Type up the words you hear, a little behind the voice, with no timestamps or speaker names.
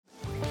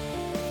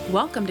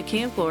Welcome to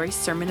King of Glory's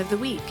Sermon of the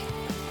Week.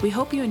 We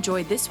hope you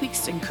enjoyed this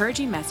week's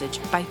encouraging message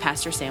by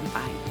Pastor Sam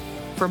Fine.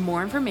 For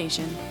more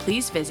information,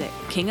 please visit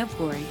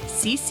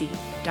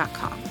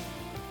kingofglorycc.com.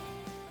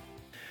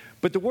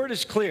 But the word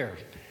is clear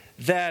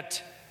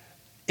that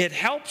it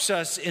helps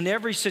us in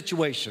every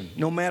situation,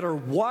 no matter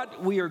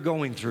what we are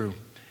going through.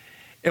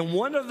 And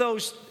one of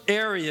those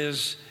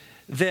areas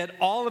that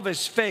all of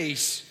us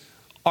face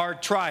are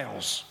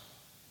trials.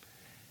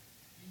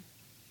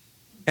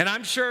 And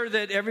I'm sure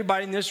that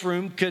everybody in this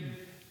room could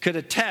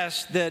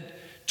attest that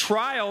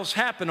trials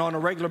happen on a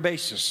regular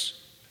basis.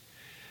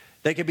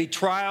 They could be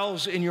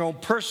trials in your own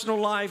personal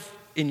life,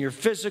 in your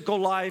physical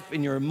life,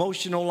 in your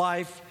emotional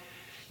life,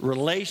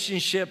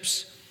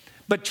 relationships.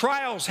 But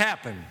trials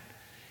happen.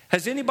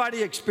 Has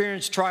anybody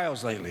experienced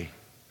trials lately?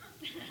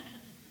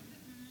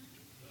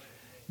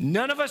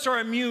 None of us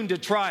are immune to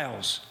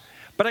trials.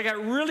 But I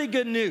got really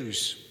good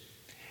news.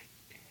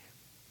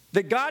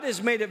 That God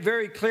has made it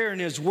very clear in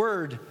His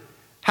Word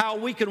how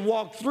we can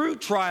walk through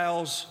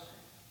trials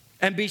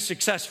and be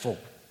successful.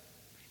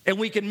 And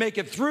we can make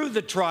it through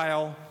the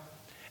trial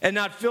and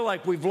not feel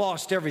like we've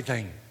lost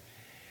everything.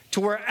 To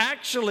where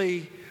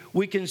actually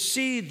we can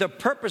see the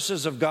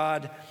purposes of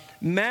God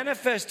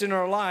manifest in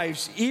our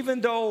lives,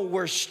 even though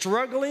we're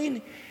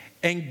struggling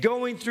and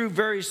going through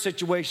various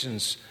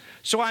situations.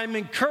 So I'm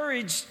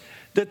encouraged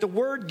that the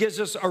Word gives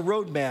us a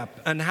roadmap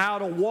on how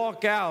to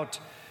walk out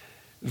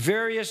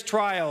various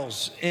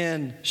trials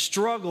and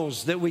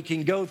struggles that we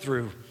can go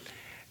through.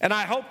 And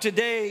I hope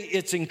today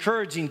it's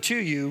encouraging to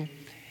you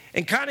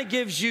and kind of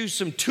gives you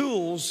some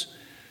tools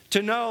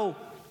to know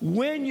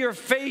when you're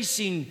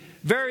facing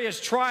various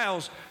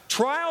trials,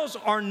 trials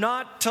are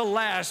not to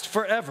last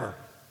forever.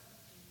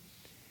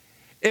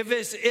 If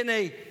it's in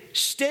a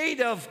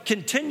state of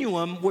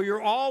continuum where you're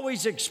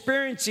always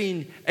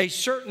experiencing a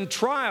certain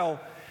trial,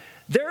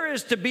 there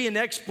is to be an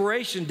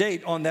expiration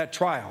date on that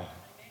trial.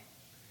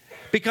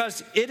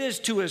 Because it is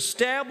to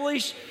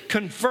establish,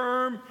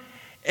 confirm,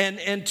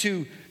 and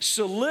to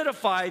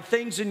solidify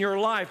things in your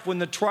life when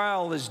the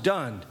trial is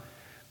done.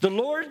 The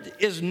Lord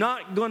is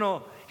not going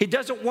to, He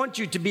doesn't want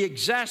you to be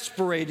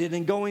exasperated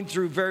in going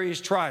through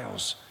various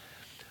trials.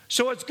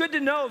 So it's good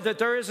to know that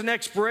there is an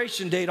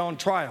expiration date on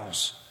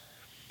trials.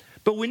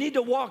 But we need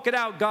to walk it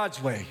out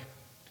God's way.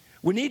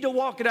 We need to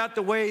walk it out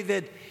the way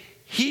that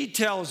He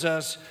tells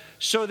us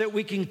so that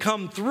we can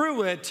come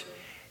through it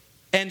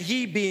and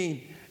He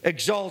being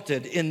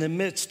exalted in the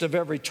midst of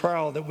every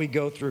trial that we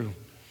go through.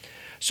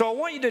 So I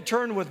want you to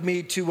turn with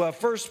me to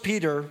 1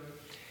 Peter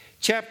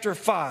chapter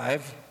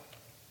 5.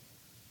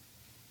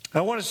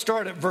 I want to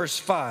start at verse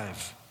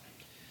 5.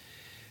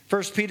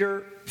 1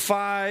 Peter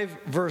 5,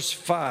 verse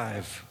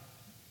 5.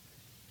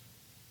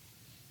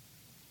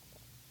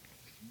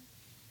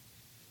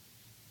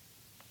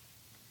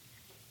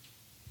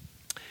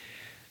 It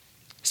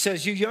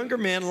says, "You younger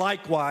men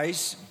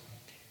likewise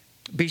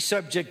be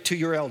subject to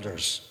your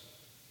elders.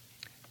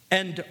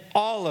 And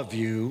all of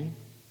you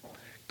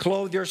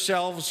clothe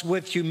yourselves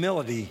with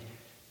humility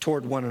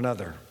toward one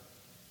another.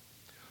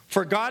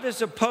 For God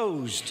is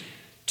opposed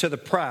to the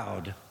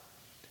proud,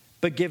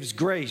 but gives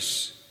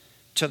grace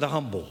to the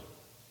humble.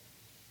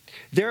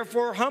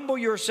 Therefore, humble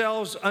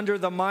yourselves under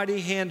the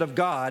mighty hand of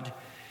God,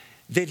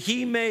 that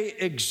He may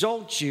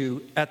exalt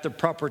you at the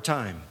proper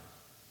time,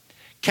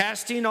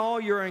 casting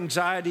all your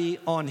anxiety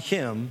on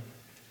Him,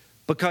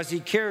 because He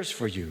cares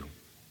for you.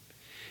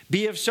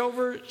 Be of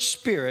sober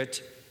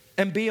spirit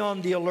and be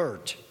on the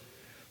alert.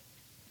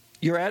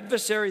 Your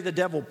adversary, the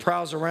devil,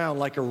 prowls around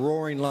like a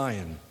roaring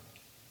lion,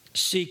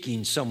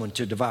 seeking someone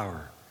to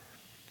devour.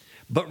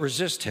 But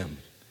resist him,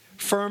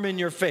 firm in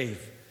your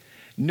faith,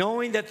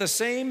 knowing that the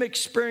same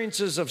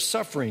experiences of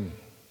suffering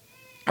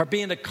are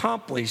being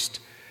accomplished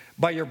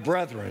by your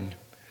brethren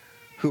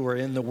who are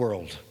in the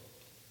world."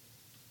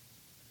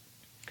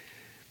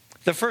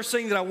 The first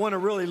thing that I want to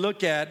really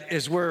look at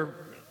is we're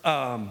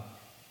kind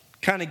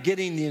of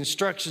getting the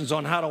instructions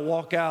on how to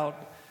walk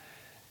out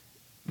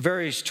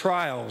various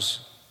trials.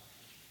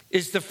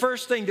 Is the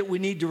first thing that we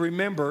need to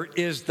remember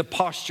is the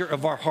posture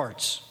of our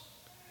hearts.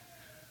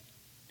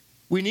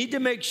 We need to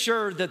make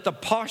sure that the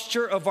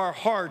posture of our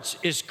hearts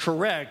is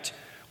correct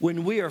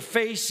when we are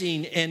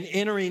facing and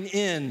entering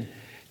in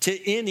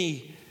to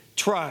any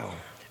trial.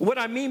 What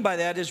I mean by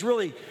that is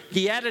really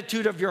the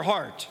attitude of your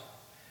heart,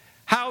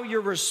 how you're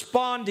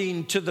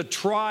responding to the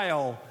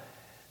trial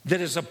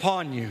that is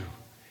upon you.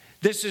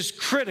 This is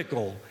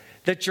critical,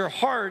 that your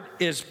heart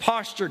is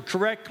postured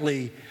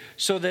correctly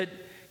so that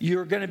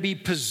you're going to be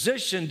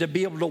positioned to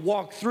be able to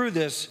walk through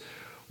this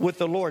with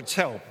the Lord's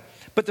help.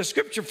 But the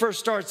scripture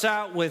first starts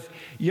out with,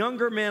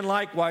 "Younger men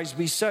likewise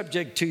be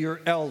subject to your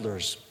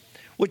elders,"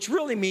 which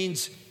really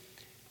means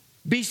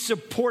be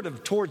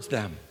supportive towards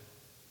them.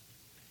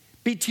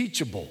 Be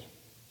teachable.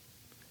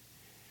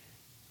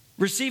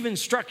 Receive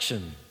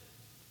instruction.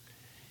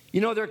 You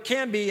know, there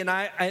can be, and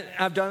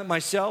I've done it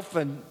myself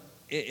and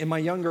in my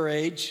younger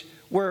age,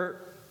 where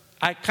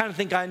I kind of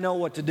think I know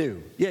what to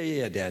do.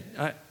 Yeah,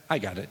 Dad. I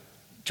got it.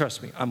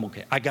 Trust me, I'm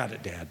okay. I got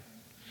it, Dad.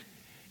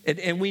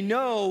 And we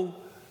know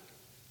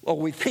well,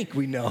 we think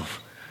we know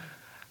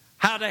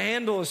how to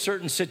handle a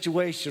certain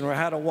situation or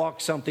how to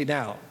walk something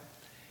out.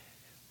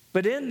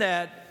 But in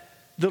that,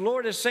 the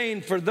Lord is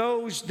saying for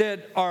those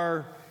that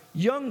are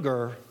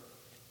younger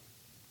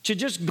to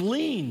just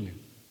glean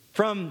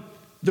from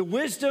the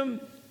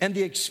wisdom and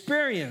the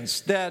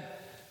experience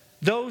that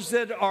those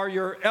that are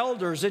your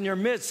elders in your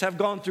midst have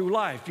gone through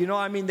life. You know,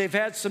 I mean, they've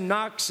had some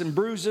knocks and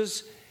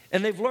bruises,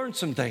 and they've learned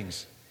some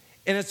things.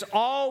 And it's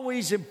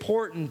always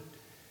important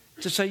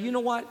to say, you know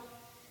what?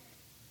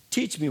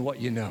 Teach me what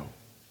you know.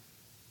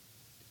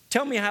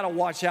 Tell me how to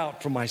watch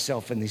out for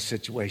myself in these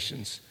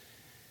situations.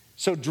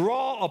 So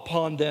draw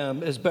upon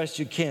them as best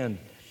you can.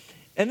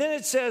 And then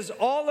it says,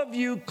 all of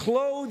you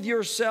clothe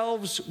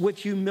yourselves with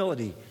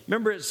humility.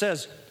 Remember, it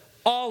says,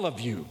 all of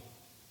you.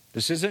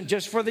 This isn't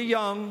just for the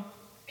young.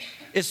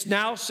 It's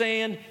now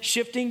saying,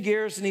 shifting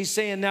gears, and he's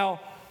saying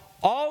now,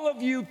 all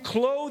of you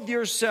clothe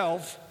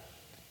yourself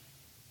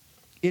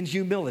in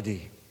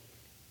humility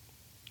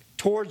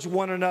towards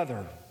one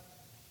another.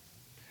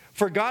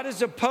 For God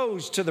is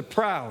opposed to the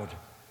proud,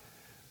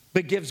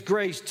 but gives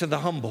grace to the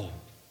humble.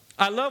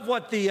 I love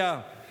what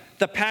the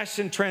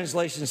Passion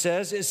Translation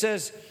says. It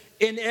says,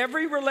 in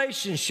every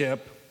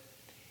relationship,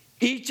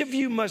 each of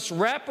you must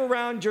wrap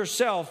around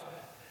yourself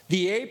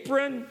the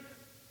apron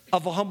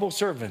of a humble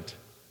servant.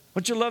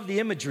 Don't you love the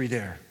imagery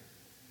there?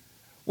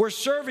 We're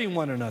serving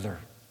one another.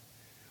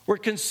 We're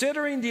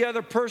considering the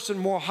other person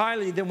more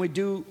highly than we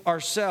do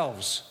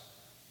ourselves.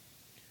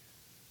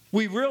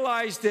 We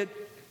realize that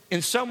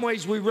in some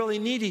ways we really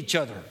need each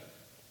other.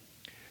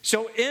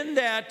 So in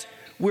that,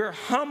 we're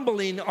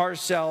humbling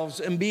ourselves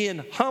and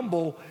being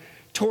humble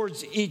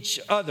towards each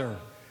other,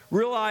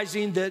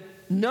 realizing that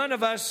none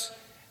of us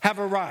have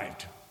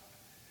arrived.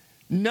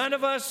 None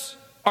of us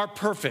are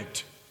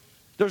perfect.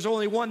 There's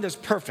only one that's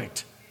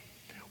perfect.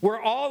 We're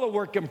all a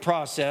work in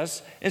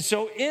process. And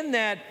so in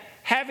that,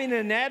 having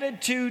an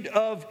attitude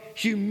of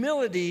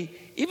humility,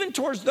 even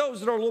towards those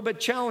that are a little bit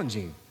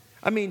challenging.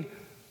 I mean,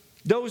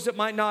 those that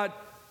might not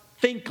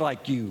think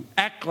like you,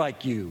 act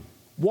like you,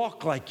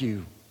 walk like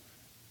you.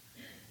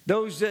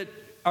 Those that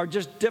are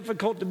just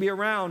difficult to be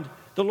around,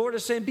 the Lord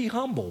is saying, be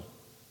humble.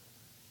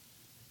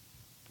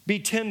 Be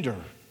tender.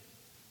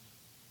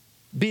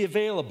 Be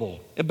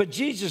available. But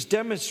Jesus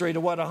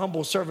demonstrated what a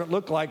humble servant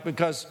looked like,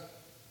 because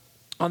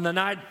on the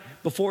night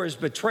before his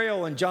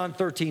betrayal in John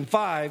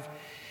 13:5,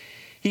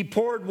 he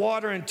poured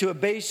water into a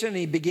basin and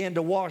he began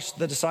to wash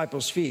the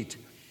disciples' feet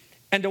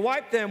and to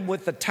wipe them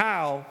with the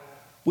towel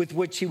with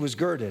which he was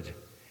girded.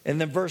 And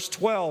then verse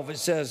 12, it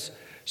says,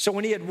 so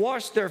when he had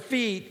washed their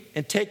feet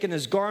and taken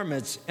his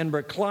garments and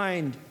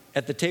reclined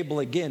at the table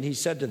again, he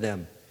said to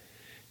them,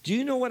 do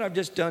you know what I've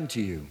just done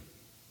to you?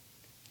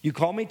 You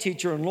call me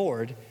teacher and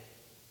Lord,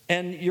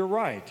 and you're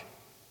right,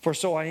 for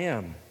so I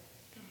am.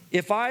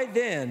 If I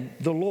then,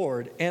 the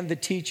Lord and the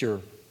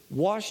teacher,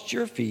 washed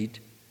your feet,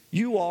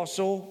 you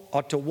also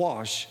ought to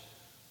wash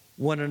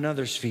one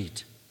another's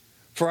feet.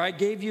 For I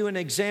gave you an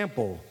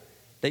example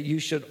that you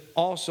should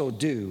also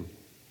do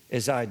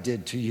as I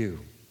did to you.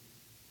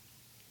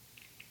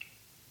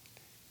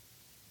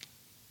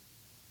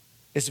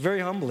 It's very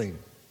humbling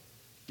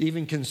to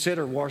even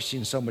consider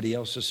washing somebody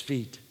else's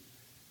feet.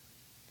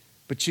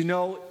 But you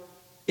know,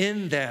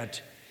 in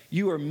that,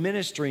 you are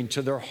ministering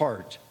to their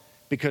heart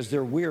because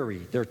they're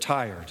weary, they're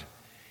tired.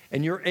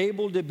 And you're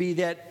able to be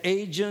that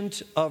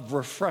agent of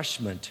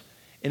refreshment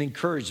and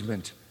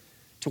encouragement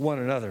to one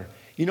another.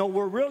 You know,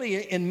 we're really,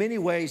 in many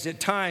ways, at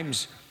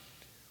times,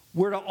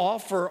 we're to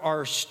offer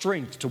our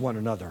strength to one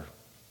another.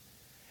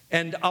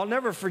 And I'll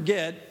never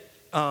forget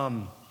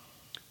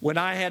when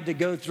I had to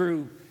go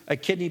through a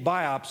kidney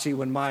biopsy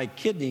when my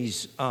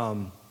kidneys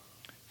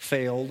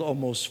failed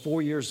almost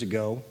 4 years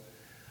ago.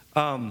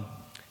 And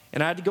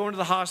I had to go into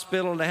the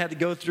hospital, and I had to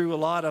go through a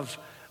lot of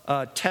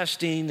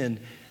testing, and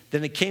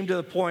then it came to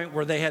the point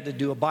where they had to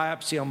do a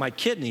biopsy on my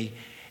kidney.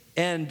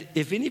 And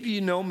if any of you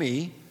know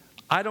me,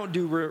 I don't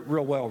do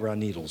real well around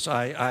needles.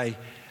 I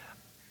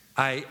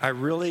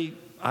really,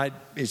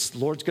 the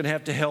Lord's going to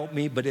have to help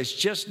me, but it's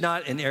just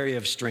not an area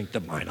of strength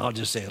of mine. I'll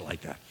just say it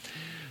like that.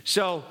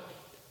 So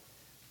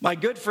my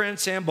good friend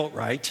Sam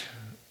Boatwright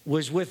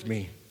was with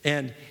me.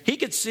 And he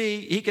could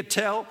see, he could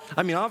tell.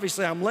 I mean,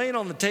 obviously, I'm laying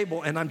on the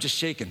table and I'm just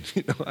shaking.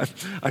 You know,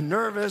 I'm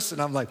nervous and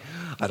I'm like,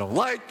 I don't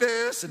like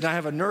this. And I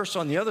have a nurse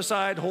on the other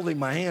side holding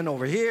my hand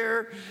over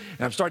here.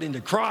 And I'm starting to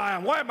cry.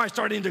 Why am I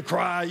starting to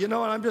cry? You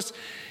know, and I'm just,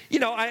 you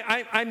know,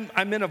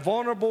 I'm in a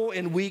vulnerable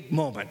and weak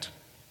moment.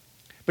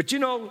 But you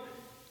know,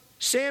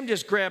 Sam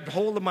just grabbed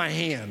hold of my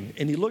hand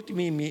and he looked at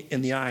me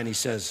in the eye and he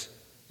says,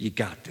 you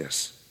got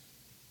this.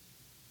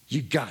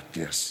 You got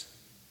this.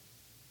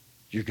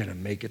 You're going to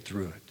make it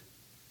through it.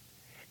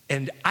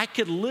 And I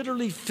could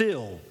literally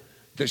feel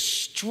the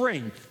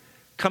strength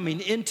coming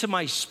into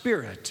my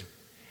spirit.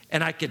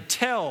 And I could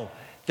tell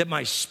that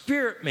my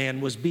spirit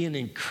man was being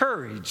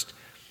encouraged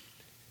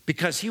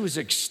because he was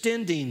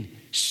extending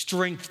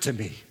strength to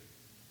me.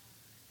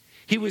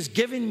 He was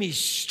giving me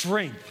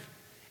strength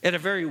at a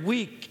very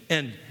weak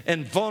and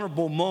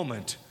vulnerable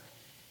moment.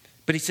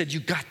 But he said, you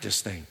got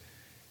this thing.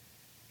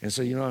 And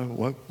so,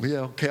 well, yeah,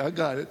 okay, I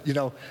got it,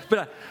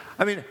 But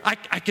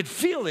I could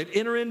feel it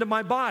enter into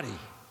my body.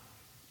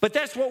 But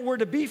that's what we're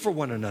to be for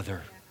one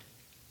another.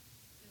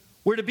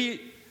 We're to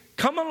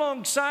come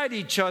alongside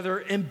each other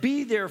and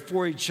be there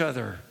for each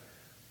other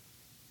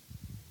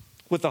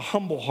with a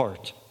humble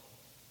heart.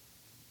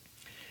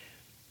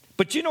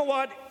 But you know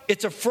what?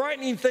 It's a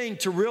frightening thing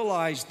to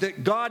realize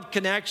that God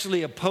can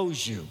actually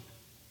oppose you.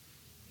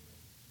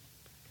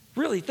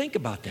 Really think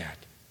about that.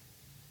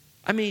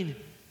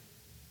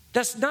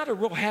 That's not a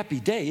real happy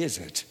day, is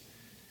it?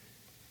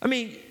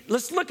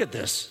 Let's look at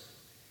this.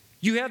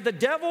 You have the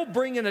devil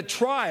bringing a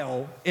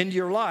trial into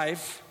your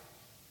life,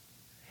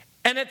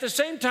 and at the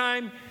same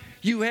time,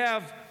 you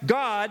have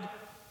God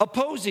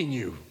opposing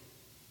you.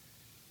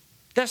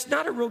 That's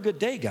not a real good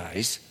day,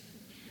 guys.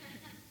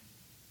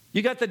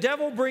 You got the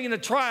devil bringing a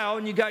trial,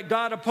 and you got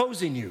God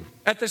opposing you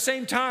at the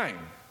same time.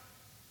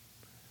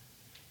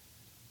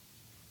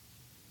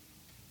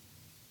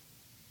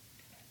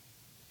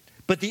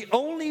 But the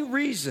only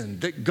reason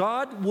that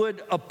God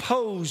would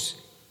oppose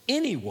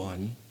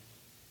anyone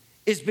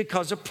is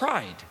because of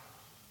pride.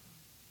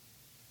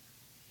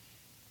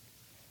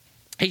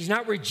 He's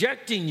not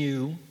rejecting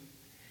you.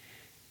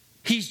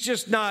 He's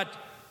just not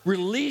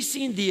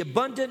releasing the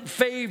abundant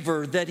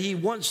favor that he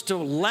wants to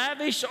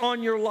lavish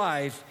on your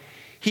life.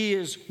 He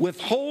is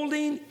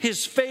withholding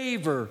his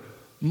favor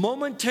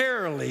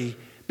momentarily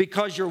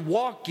because you're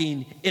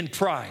walking in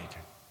pride.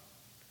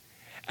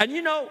 And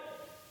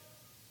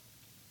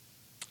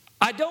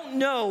I don't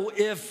know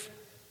if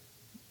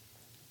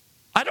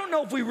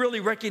we really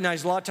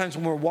recognize a lot of times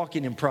when we're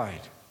walking in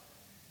pride.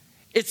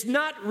 It's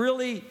not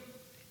really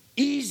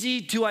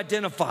easy to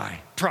identify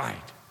pride.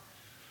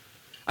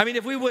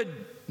 If we would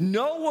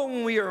know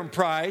when we are in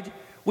pride,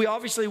 we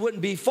obviously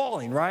wouldn't be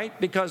falling, right?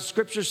 Because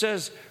Scripture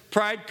says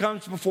pride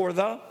comes before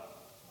the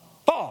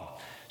fall.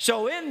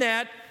 So in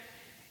that,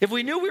 if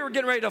we knew we were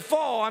getting ready to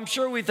fall, I'm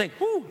sure we'd think,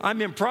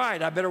 I'm in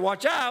pride, I better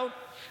watch out.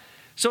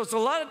 So it's a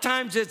lot of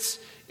times it's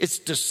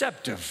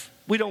deceptive.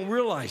 We don't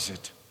realize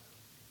it.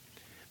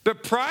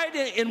 But pride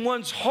in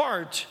one's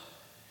heart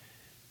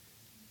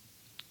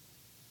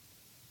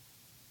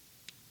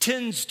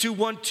tends to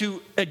want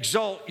to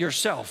exalt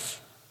yourself.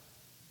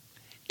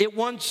 It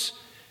wants,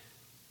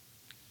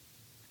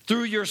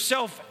 through your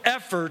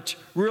self-effort,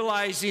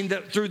 realizing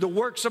that through the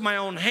works of my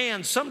own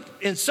hands,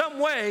 in some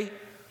way,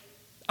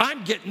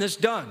 I'm getting this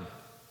done.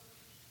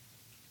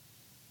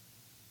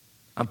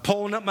 I'm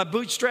pulling up my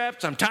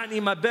bootstraps. I'm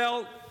tightening my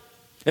belt.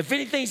 If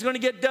anything's going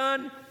to get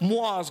done,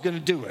 moi is going to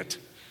do it.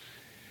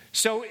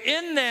 So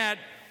in that,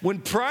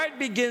 when pride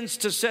begins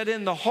to set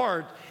in the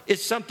heart,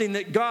 it's something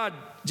that God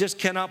just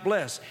cannot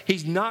bless.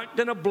 He's not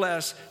going to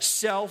bless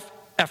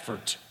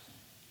self-effort,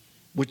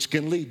 which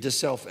can lead to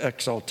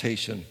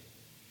self-exaltation.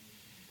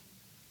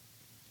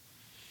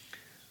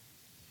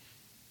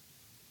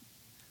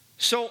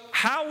 So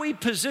how we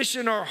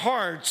position our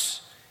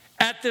hearts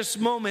at this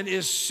moment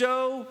is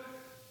so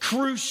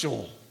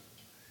crucial.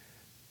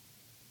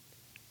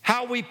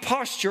 How we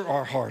posture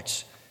our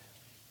hearts.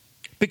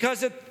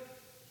 Because at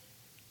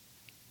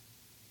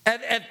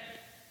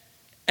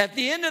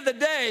the end of the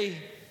day,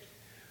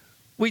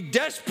 we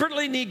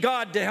desperately need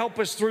God to help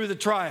us through the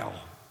trial.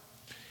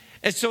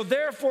 And so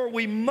therefore,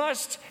 we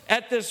must,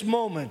 at this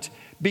moment,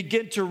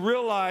 begin to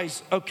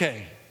realize,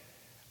 okay,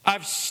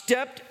 I've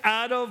stepped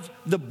out of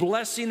the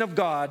blessing of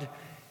God,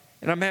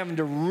 and I'm having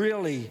to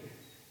really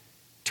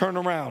turn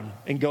around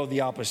and go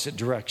the opposite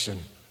direction.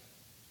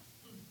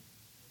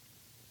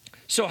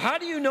 So how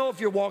do you know if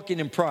you're walking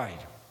in pride?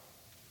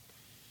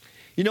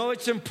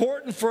 It's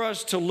important for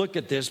us to look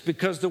at this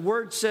because the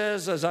word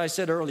says, as I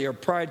said earlier,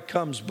 pride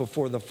comes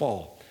before the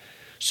fall.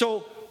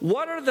 So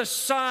what are the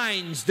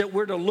signs that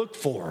we're to look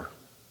for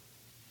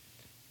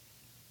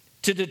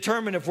to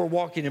determine if we're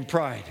walking in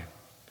pride?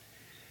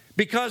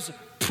 Because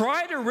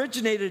pride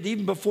originated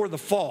even before the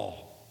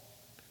fall.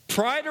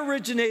 Pride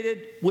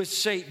originated with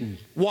Satan.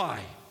 Why?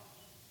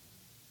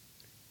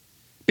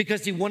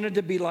 Because he wanted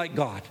to be like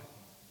God.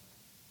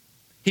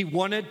 He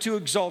wanted to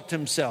exalt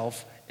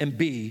himself and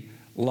be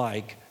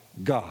like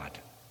God.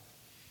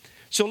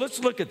 So let's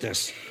look at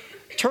this.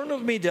 Turn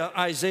with me to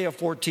Isaiah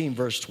 14,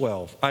 verse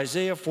 12.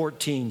 Isaiah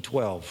 14,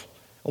 12.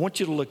 I want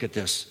you to look at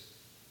this.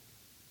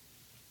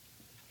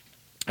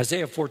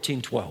 Isaiah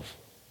 14, 12.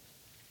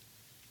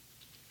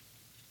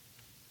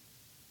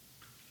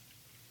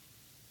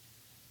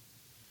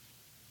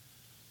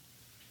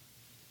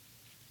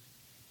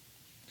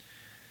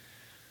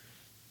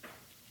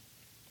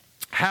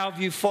 How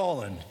have you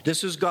fallen?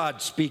 This is God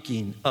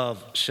speaking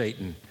of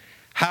Satan.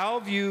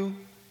 How you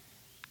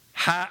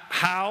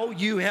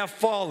have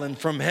fallen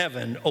from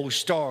heaven, O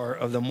star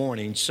of the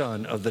morning,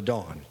 son of the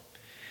dawn.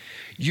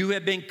 You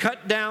have been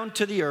cut down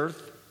to the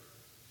earth,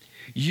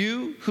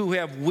 you who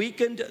have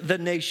weakened the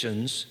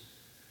nations.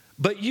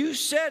 But you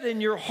said in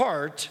your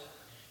heart,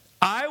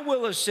 I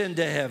will ascend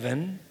to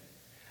heaven.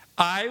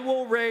 I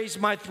will raise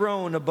my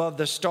throne above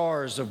the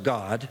stars of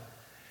God.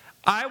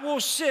 I will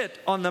sit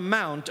on the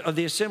mount of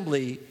the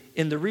assembly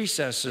in the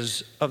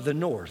recesses of the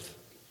north.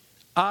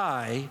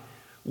 I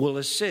will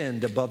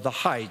ascend above the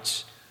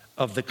heights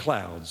of the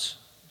clouds.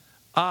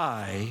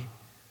 I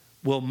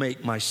will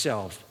make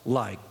myself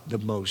like the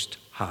Most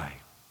High.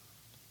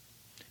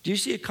 Do you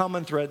see a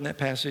common thread in that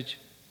passage?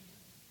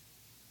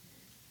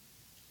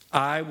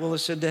 I will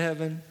ascend to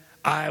heaven.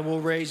 I will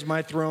raise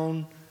my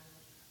throne.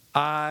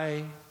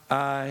 I.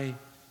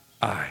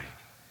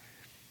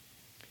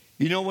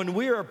 You know, when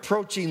we are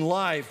approaching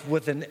life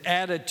with an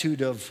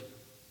attitude of,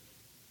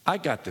 I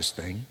got this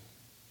thing.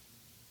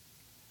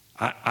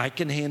 I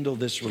can handle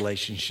this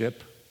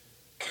relationship.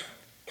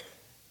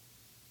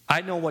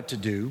 I know what to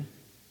do.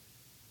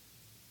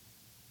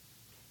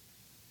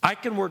 I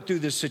can work through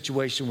this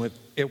situation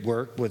at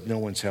work with no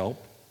one's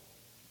help.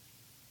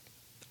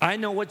 I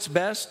know what's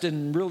best,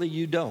 and really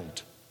you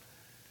don't.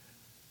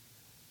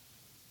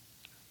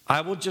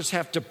 I will just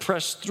have to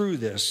press through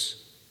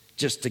this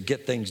just to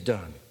get things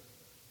done.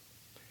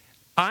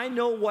 I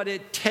know what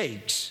it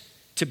takes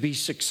to be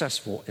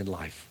successful in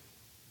life.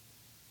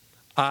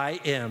 I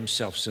am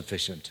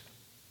self-sufficient.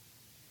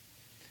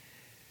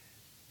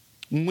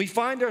 When we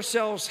find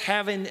ourselves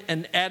having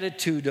an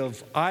attitude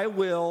of, I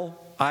will,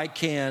 I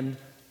can,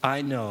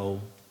 I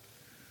know,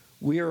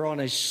 we are on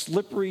a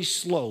slippery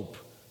slope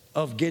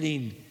of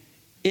getting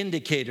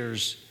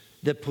indicators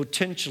that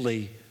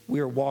potentially we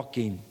are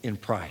walking in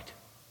pride.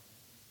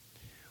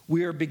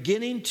 We are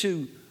beginning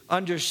to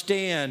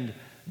understand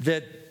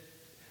that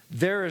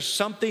there is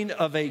something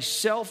of a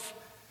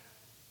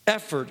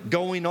self-effort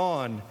going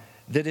on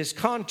that is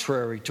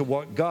contrary to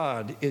what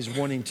God is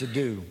wanting to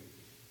do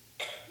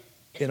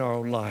in our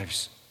own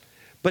lives.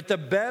 But the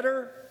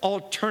better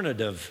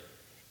alternative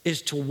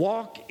is to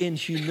walk in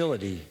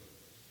humility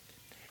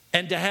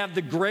and to have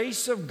the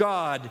grace of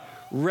God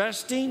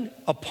resting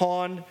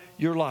upon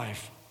your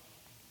life.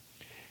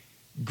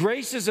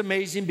 Grace is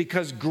amazing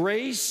because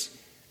grace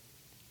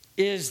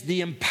is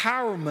the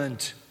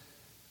empowerment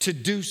to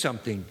do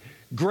something.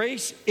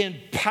 Grace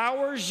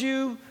empowers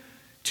you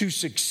to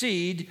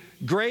succeed.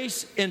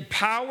 Grace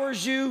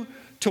empowers you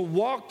to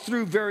walk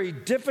through very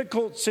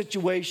difficult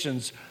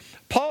situations.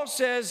 Paul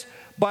says,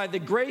 by the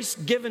grace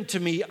given to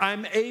me,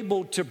 I'm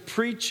able to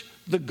preach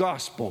the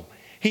gospel.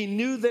 He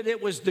knew that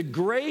it was the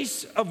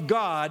grace of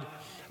God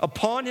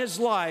upon his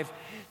life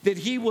that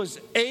he was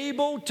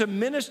able to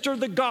minister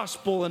the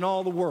gospel in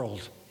all the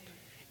world.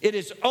 It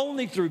is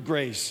only through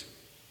grace.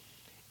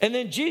 And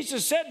then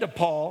Jesus said to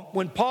Paul,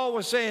 when Paul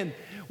was saying,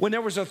 when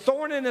there was a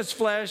thorn in his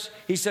flesh,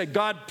 he said,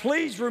 God,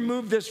 please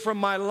remove this from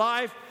my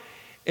life.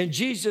 And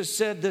Jesus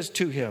said this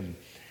to him,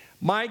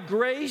 my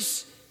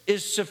grace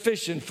is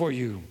sufficient for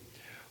you,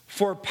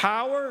 for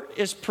power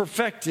is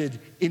perfected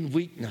in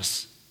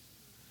weakness.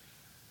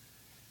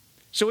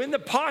 So in the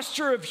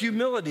posture of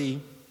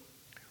humility,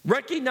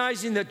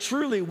 recognizing that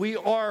truly we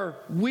are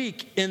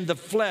weak in the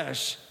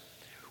flesh,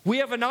 we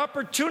have an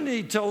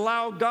opportunity to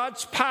allow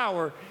God's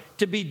power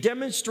to be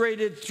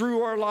demonstrated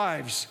through our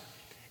lives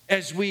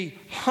as we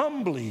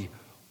humbly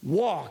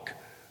walk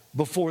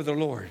before the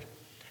Lord.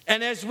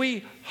 And as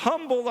we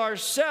humble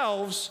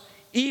ourselves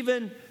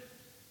even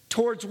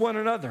towards one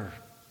another,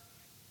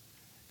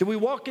 that we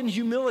walk in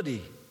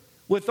humility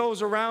with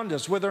those around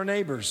us, with our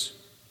neighbors.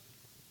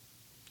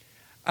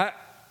 I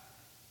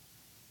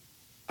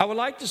would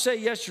like to say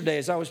yesterday,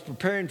 as I was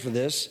preparing for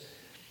this,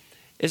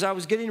 as I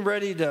was getting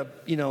ready to,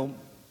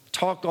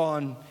 talk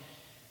on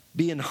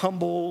being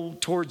humble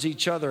towards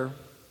each other,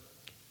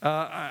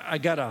 I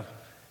got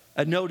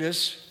a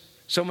notice.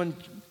 Someone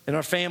in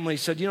our family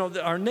said,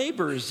 our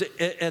neighbor is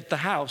at the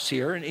house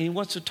here, and he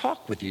wants to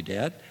talk with you,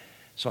 Dad.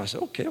 So I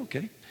said,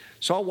 okay.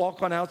 So I'll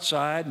walk on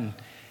outside,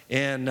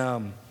 and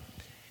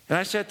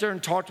I sat there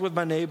and talked with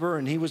my neighbor,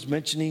 and he was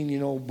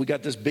mentioning, we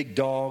got this big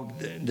dog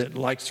that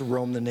likes to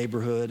roam the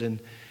neighborhood, and,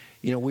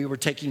 we were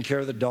taking care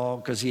of the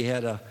dog because he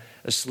had a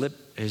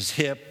slip, his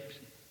hip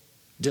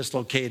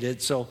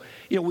dislocated. So,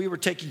 we were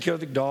taking care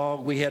of the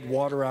dog. We had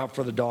water out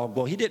for the dog.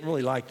 Well, he didn't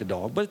really like the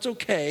dog, but it's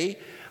okay.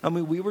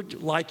 We were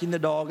liking the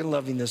dog and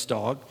loving this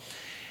dog.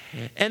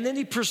 And then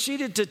he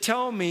proceeded to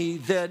tell me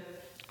that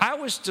I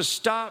was to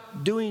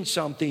stop doing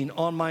something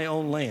on my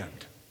own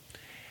land.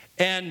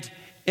 And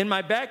in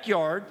my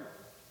backyard,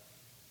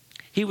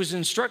 he was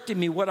instructing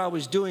me what I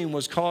was doing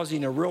was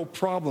causing a real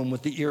problem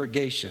with the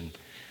irrigation.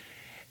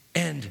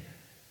 And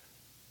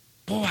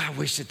boy, I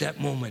wish at that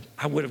moment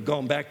I would have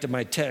gone back to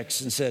my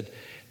text and said,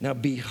 now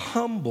be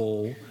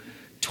humble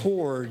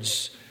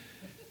towards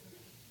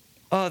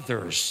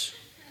others.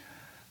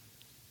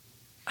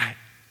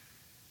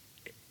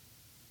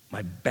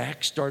 My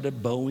back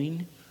started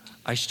bowing.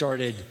 I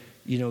started,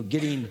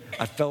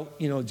 I felt,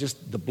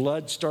 just the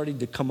blood starting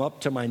to come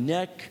up to my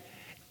neck.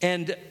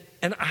 And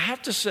I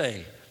have to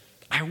say,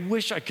 I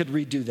wish I could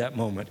redo that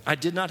moment. I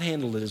did not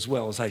handle it as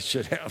well as I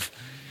should have.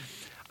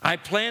 I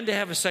plan to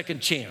have a second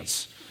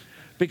chance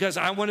because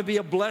I want to be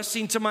a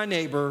blessing to my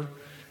neighbor.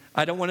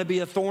 I don't want to be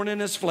a thorn in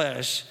his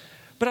flesh.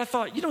 But I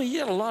thought, he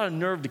had a lot of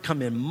nerve to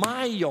come in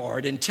my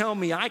yard and tell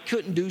me I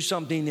couldn't do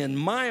something in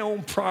my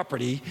own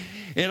property.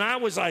 And I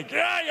was like,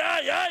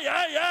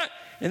 yeah.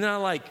 And then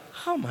I'm like,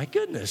 oh my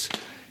goodness.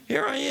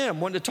 here I am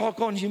wanting to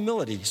talk on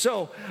humility.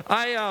 So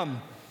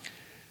I'm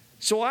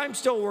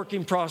still a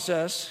working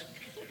process.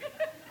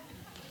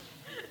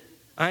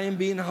 I am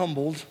being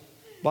humbled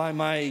by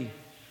my,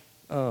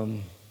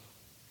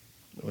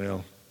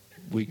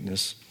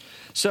 weakness.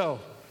 So,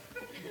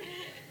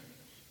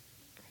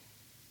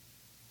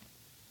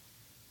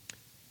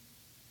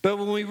 but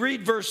when we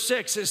read verse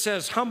 6, it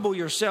says, humble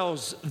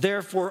yourselves,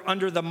 therefore,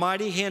 under the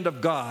mighty hand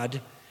of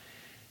God,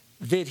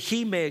 that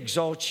he may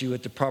exalt you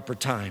at the proper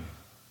time.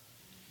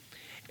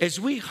 As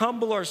we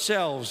humble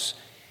ourselves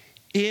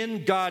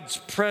in God's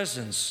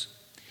presence,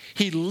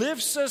 he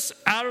lifts us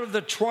out of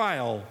the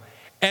trial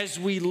as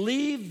we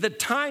leave the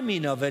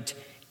timing of it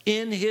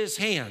in his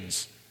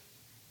hands.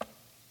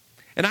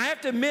 And I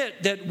have to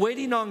admit that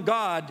waiting on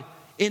God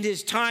in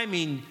his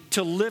timing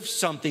to lift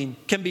something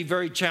can be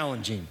very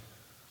challenging.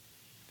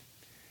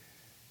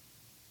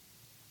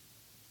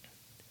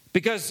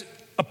 Because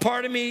a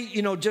part of me,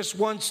 just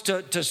wants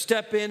to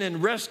step in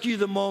and rescue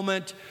the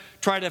moment,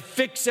 try to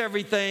fix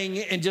everything,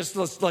 and just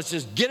let's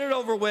just get it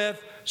over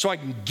with so I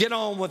can get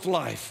on with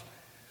life.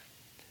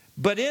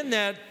 But in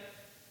that,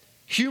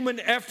 human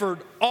effort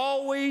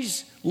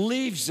always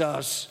leaves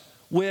us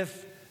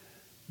with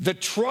the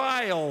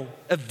trial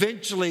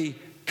eventually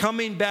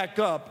coming back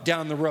up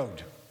down the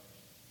road.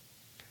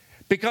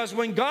 Because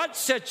when God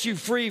sets you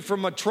free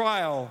from a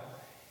trial,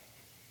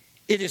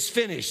 it is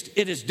finished,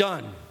 it is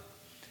done.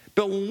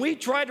 But when we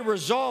try to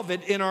resolve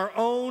it in our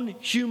own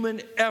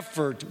human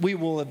effort, we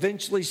will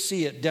eventually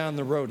see it down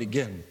the road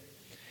again.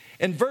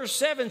 And verse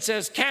 7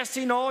 says,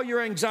 casting all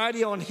your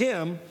anxiety on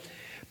him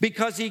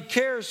because he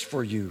cares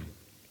for you.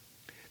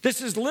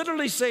 This is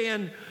literally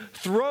saying,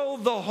 throw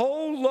the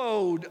whole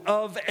load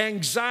of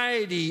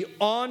anxiety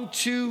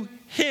onto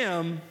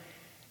him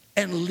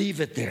and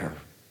leave it there.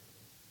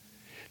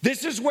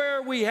 This is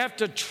where we have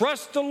to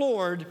trust the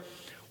Lord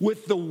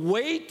with the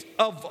weight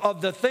of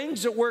the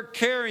things that we're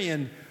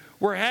carrying.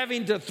 We're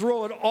having to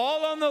throw it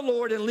all on the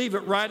Lord and leave it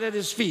right at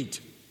his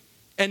feet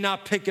and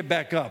not pick it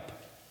back up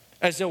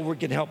as though we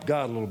can help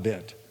God a little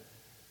bit.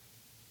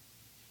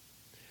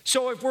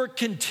 So if we're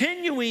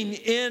continuing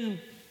in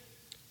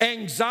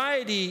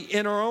anxiety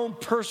in our own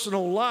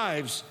personal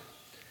lives,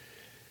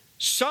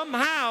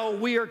 somehow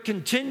we are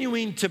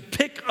continuing to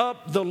pick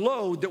up the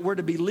load that we're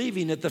to be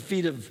leaving at the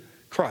feet of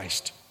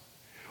Christ.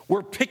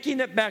 We're picking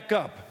it back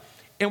up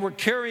and we're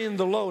carrying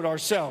the load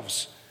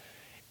ourselves.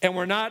 And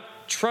we're not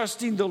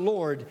trusting the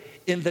Lord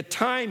in the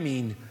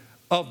timing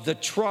of the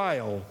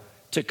trial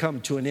to come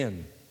to an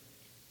end.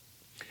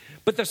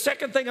 But the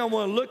second thing I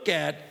want to look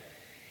at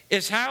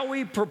is how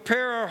we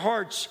prepare our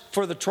hearts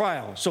for the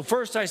trial. So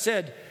first I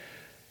said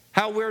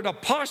how we're to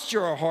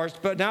posture our hearts,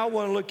 but now I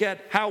want to look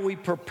at how we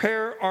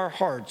prepare our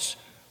hearts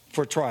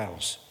for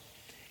trials.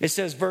 It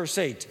says, verse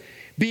 8,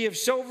 be of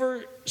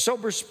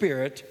sober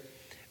spirit,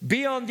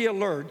 be on the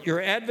alert.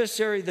 Your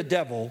adversary, the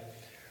devil,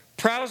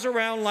 prowls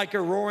around like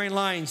a roaring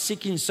lion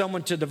seeking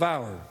someone to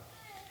devour.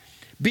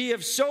 Be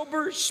of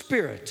sober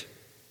spirit.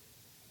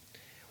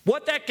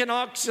 What that can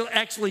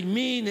actually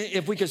mean,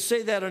 if we could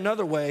say that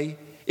another way,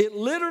 it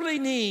literally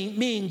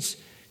means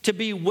to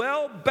be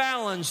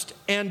well-balanced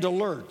and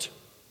alert.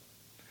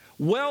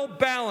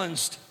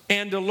 Well-balanced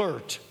and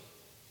alert.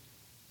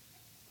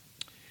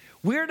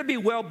 We're to be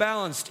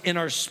well-balanced in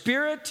our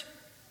spirit,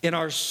 in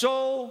our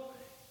soul,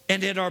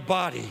 and in our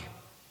body.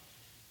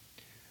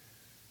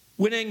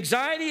 When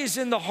anxiety is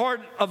in the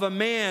heart of a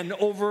man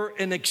over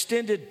an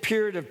extended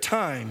period of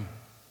time,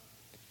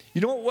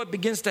 you know what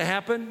begins to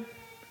happen?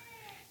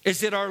 Is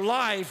that our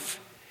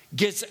life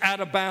gets out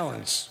of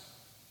balance.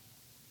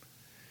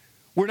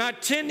 We're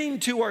not tending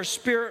to our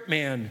spirit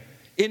man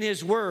in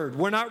his word.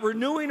 We're not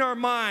renewing our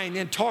mind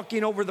and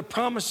talking over the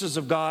promises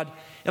of God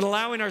and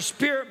allowing our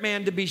spirit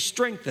man to be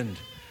strengthened.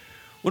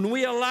 When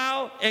we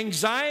allow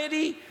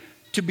anxiety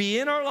to be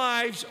in our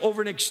lives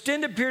over an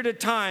extended period of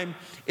time,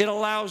 it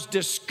allows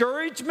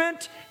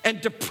discouragement and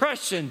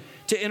depression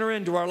to enter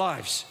into our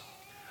lives.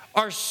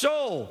 Our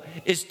soul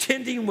is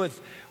tending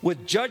with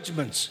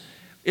judgments,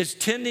 is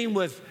tending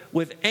with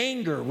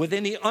anger, with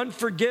any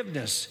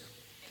unforgiveness.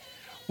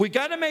 We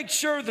got to make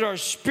sure that our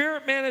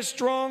spirit man is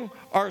strong,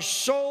 our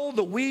soul,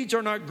 the weeds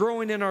are not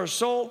growing in our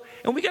soul,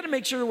 and we got to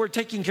make sure that we're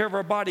taking care of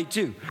our body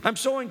too. I'm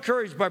so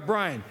encouraged by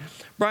Brian.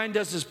 Brian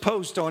does his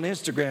post on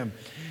Instagram,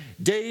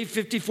 day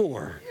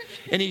 54,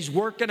 and he's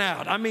working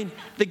out. I mean,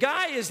 the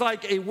guy is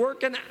like a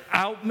working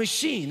out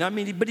machine.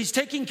 But he's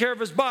taking care of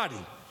his body.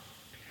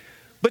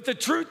 But the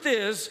truth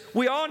is,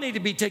 we all need to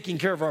be taking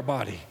care of our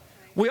body.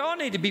 We all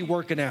need to be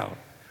working out.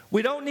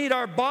 We don't need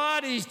our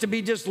bodies to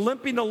be just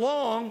limping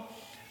along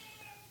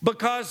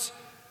because,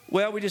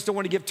 we just don't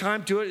want to give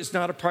time to it. It's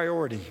not a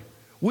priority.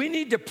 We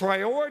need to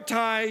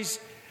prioritize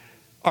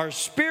our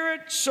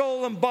spirit,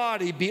 soul, and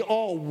body be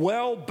all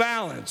well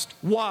balanced.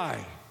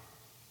 Why?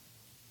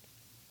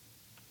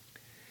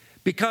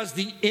 Because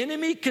the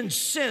enemy can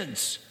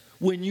sense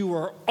when you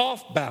are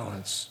off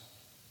balance.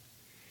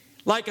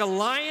 Like a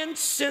lion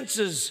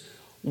senses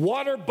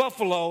water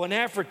buffalo in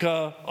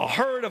Africa, a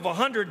herd of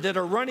 100 that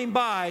are running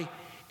by,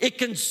 It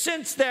can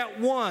sense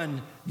that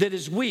one that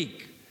is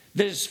weak,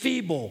 that is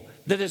feeble,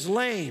 that is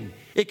lame.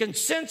 It can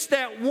sense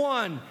that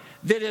one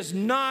that is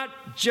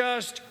not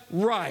just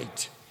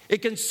right.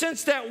 It can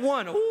sense that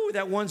one,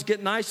 that one's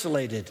getting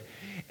isolated.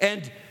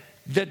 And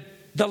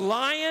the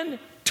lion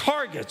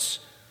targets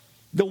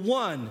the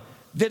one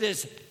that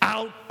is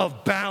out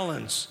of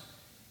balance.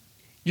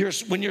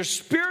 When your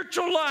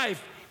spiritual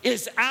life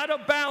is out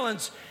of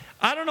balance,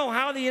 I don't know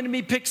how the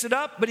enemy picks it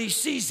up, but he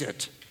sees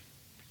it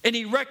and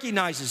he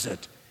recognizes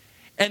it.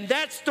 And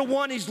that's the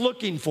one he's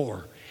looking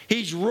for.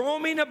 He's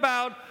roaming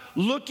about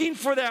looking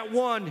for that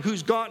one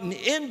who's gotten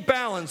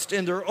imbalanced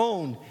in their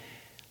own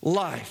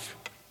life.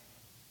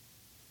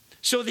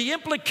 So the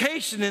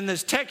implication in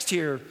this text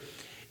here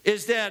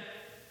is that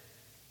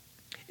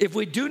if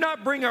we do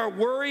not bring our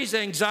worries,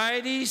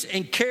 anxieties,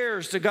 and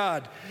cares to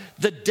God,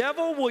 the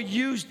devil will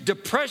use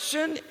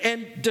depression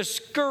and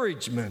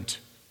discouragement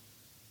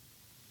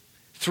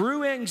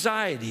through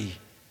anxiety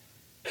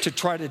to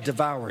try to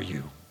devour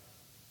you.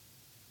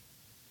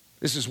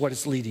 This is what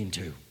it's leading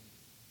to.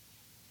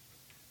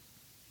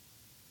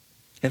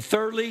 And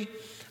thirdly,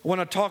 I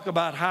want to talk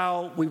about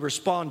how we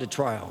respond to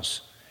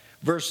trials.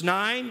 Verse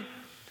 9,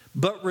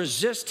 but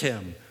resist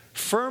him,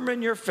 firm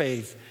in your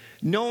faith,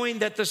 knowing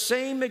that the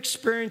same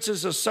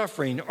experiences of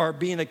suffering are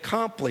being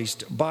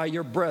accomplished by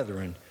your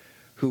brethren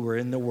who are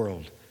in the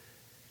world.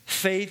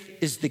 Faith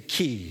is the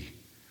key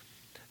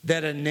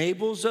that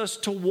enables us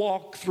to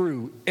walk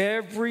through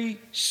every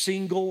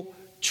single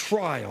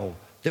trial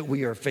that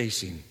we are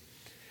facing.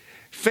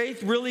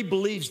 Faith really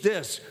believes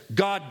this: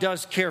 God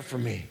does care for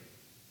me.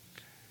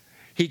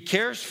 He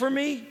cares for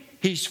me,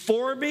 he's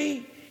for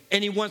me,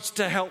 and he wants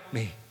to help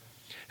me.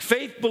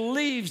 Faith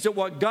believes that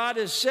what God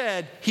has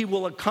said, he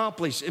will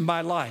accomplish in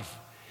my life.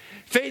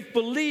 Faith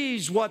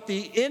believes what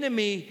the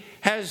enemy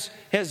has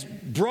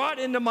brought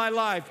into my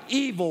life,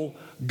 evil,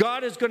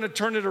 God is going to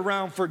turn it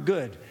around for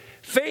good.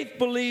 Faith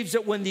believes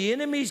that when the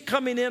enemy's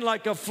coming in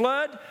like a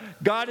flood,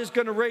 God is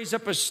going to raise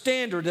up a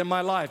standard in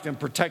my life and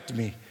protect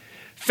me.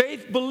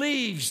 Faith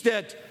believes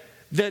that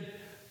the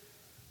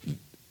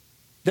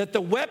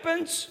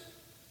weapons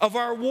of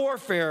our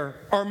warfare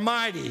are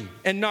mighty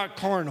and not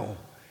carnal.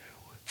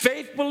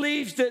 Faith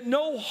believes that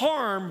no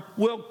harm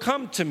will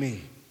come to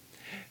me.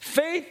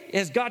 Faith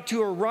has got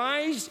to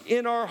arise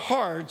in our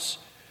hearts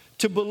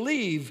to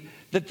believe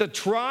that the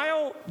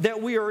trial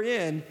that we are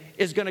in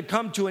is going to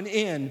come to an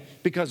end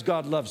because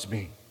God loves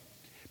me,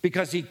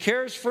 because he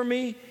cares for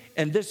me,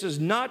 and this is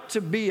not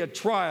to be a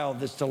trial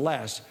that's to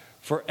last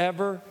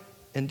forever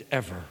and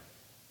ever.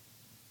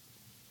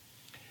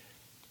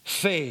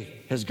 Faith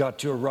has got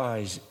to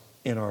arise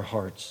in our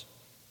hearts.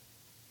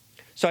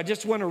 So I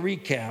just want to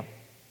recap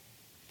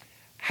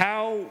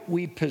how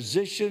we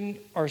position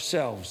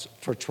ourselves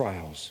for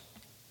trials.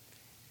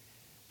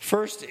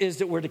 First is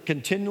that we're to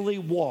continually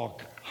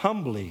walk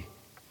humbly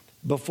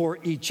before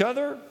each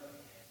other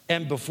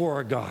and before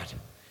our God.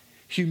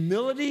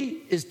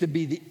 Humility is to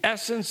be the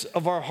essence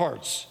of our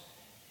hearts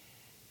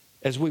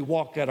as we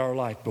walk out our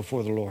life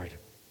before the Lord.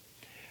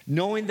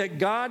 Knowing that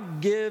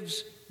God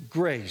gives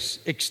grace,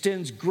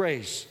 extends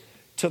grace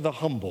to the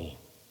humble,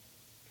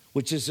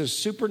 which is a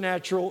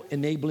supernatural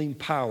enabling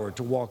power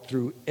to walk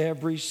through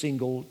every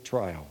single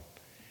trial.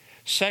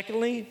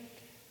 Secondly,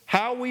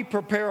 how we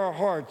prepare our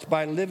hearts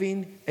by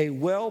living a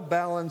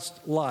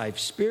well-balanced life,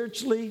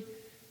 spiritually,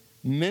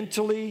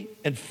 mentally,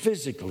 and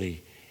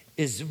physically,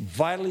 is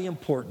vitally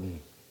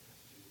important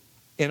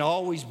in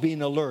always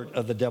being alert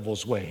of the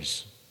devil's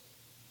ways.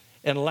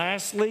 And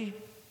lastly,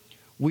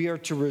 we are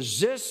to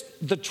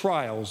resist the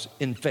trials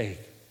in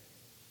faith,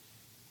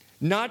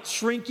 not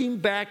shrinking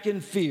back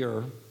in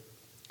fear,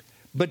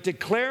 but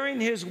declaring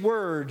his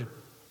word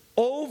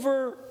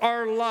over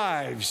our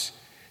lives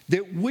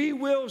that we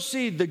will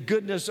see the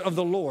goodness of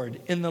the Lord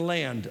in the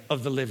land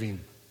of the living.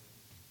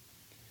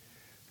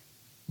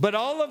 But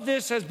all of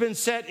this has been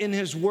set in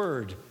his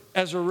word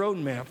as a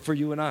roadmap for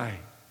you and I.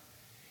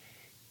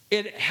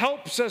 It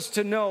helps us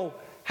to know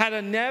how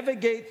to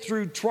navigate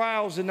through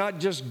trials and not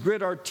just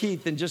grit our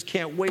teeth and just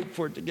can't wait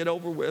for it to get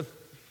over with.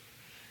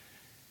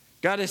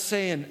 God is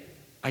saying,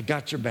 I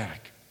got your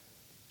back.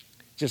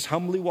 Just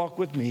humbly walk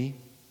with me.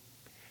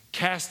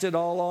 Cast it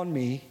all on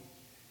me.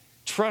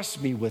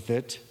 Trust me with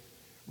it.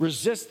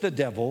 Resist the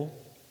devil.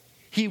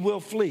 He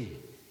will flee.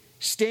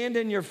 Stand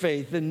in your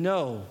faith and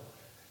know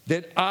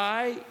that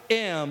I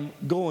am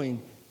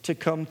going to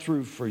come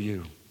through for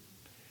you.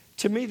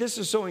 To me, this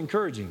is so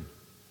encouraging.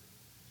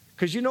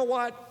 Because you know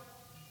what?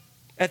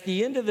 At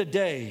the end of the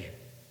day,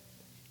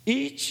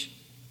 each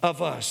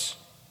of us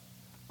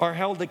are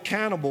held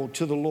accountable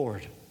to the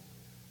Lord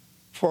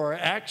for our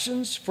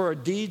actions, for our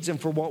deeds, and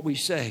for what we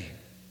say.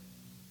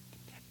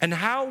 And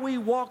how we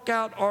walk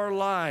out our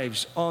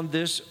lives on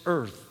this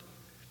earth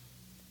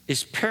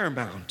is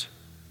paramount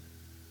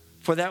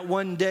for that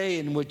one day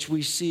in which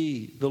we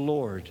see the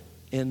Lord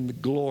in the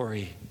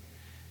glory.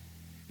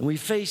 And we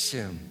face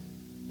him,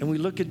 and we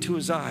look into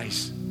his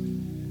eyes,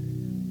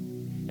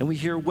 and we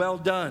hear, well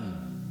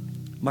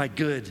done, my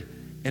good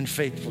and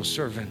faithful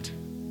servant.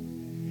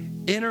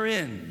 Enter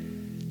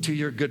in to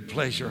your good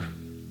pleasure.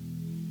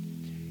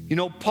 You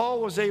know,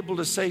 Paul was able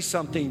to say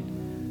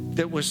something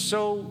that was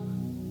so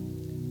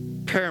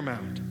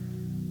paramount.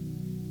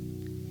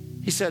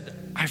 He said,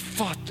 I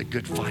fought the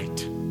good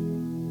fight.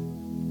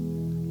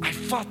 I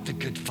fought the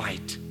good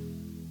fight.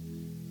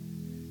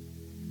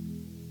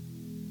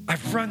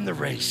 I've run the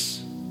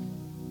race.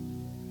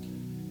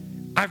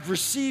 I've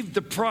received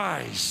the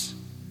prize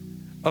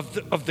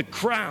of the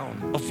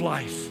crown of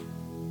life.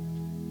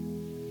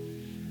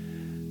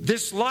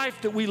 This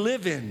life that we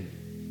live in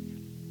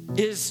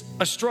is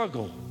a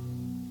struggle,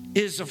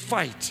 is a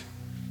fight,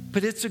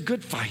 but it's a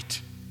good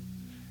fight.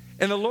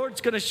 And the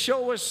Lord's going to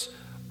show us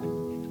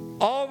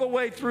all the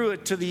way through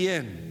it to the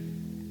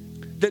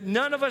end that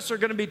none of us are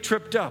going to be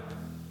tripped up.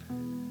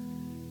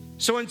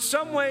 So in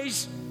some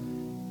ways,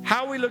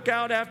 how we look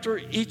out after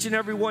each and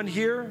every one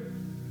here,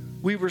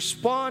 we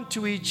respond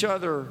to each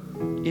other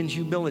in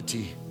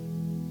humility.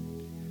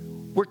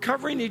 We're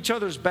covering each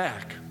other's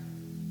back.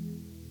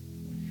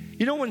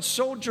 You know, when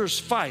soldiers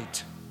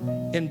fight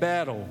in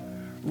battle,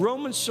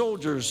 Roman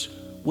soldiers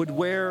would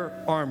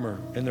wear armor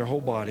in their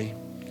whole body,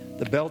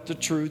 the belt of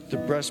truth, the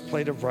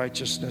breastplate of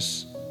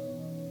righteousness.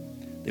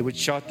 They would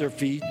shod their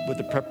feet with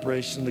the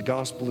preparation of the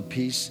gospel of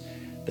peace.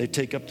 They'd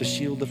take up the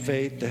shield of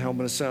faith, the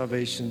helmet of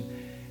salvation,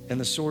 and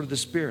the sword of the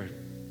Spirit.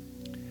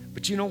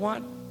 But you know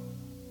what?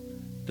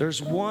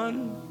 There's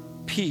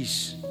one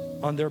piece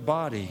on their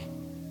body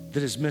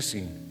that is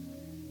missing,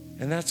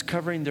 and that's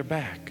covering their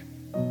back.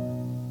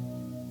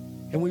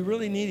 And we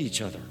really need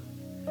each other.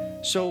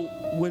 So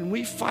when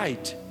we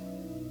fight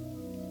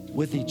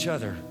with each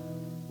other,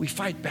 we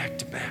fight back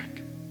to back.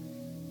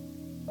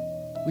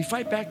 We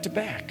fight back to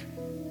back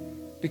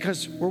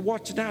because we're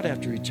watching out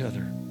after each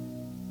other.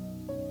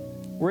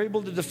 We're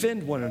able to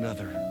defend one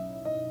another.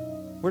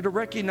 We're to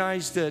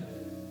recognize that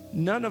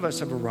none of us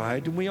have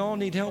arrived and we all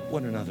need help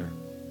one another.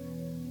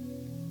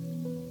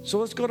 So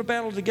let's go to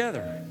battle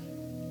together.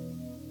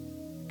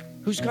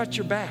 Who's got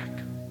your back?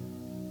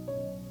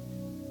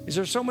 Is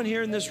there someone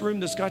here in this room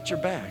that's got your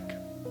back?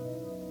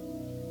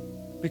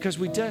 Because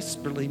we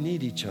desperately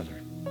need each other,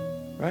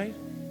 right?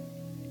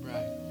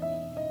 Right.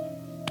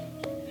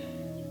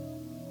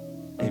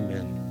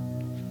 Amen.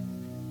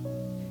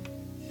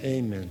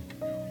 Amen.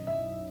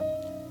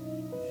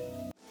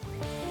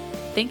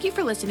 Thank you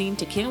for listening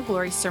to King of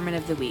Glory's Sermon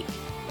of the Week.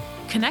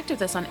 Connect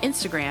with us on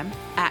Instagram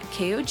at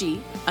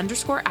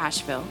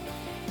KOG_Asheville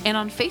and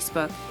on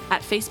Facebook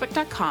at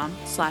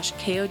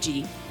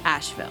facebook.com/KOG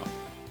Asheville.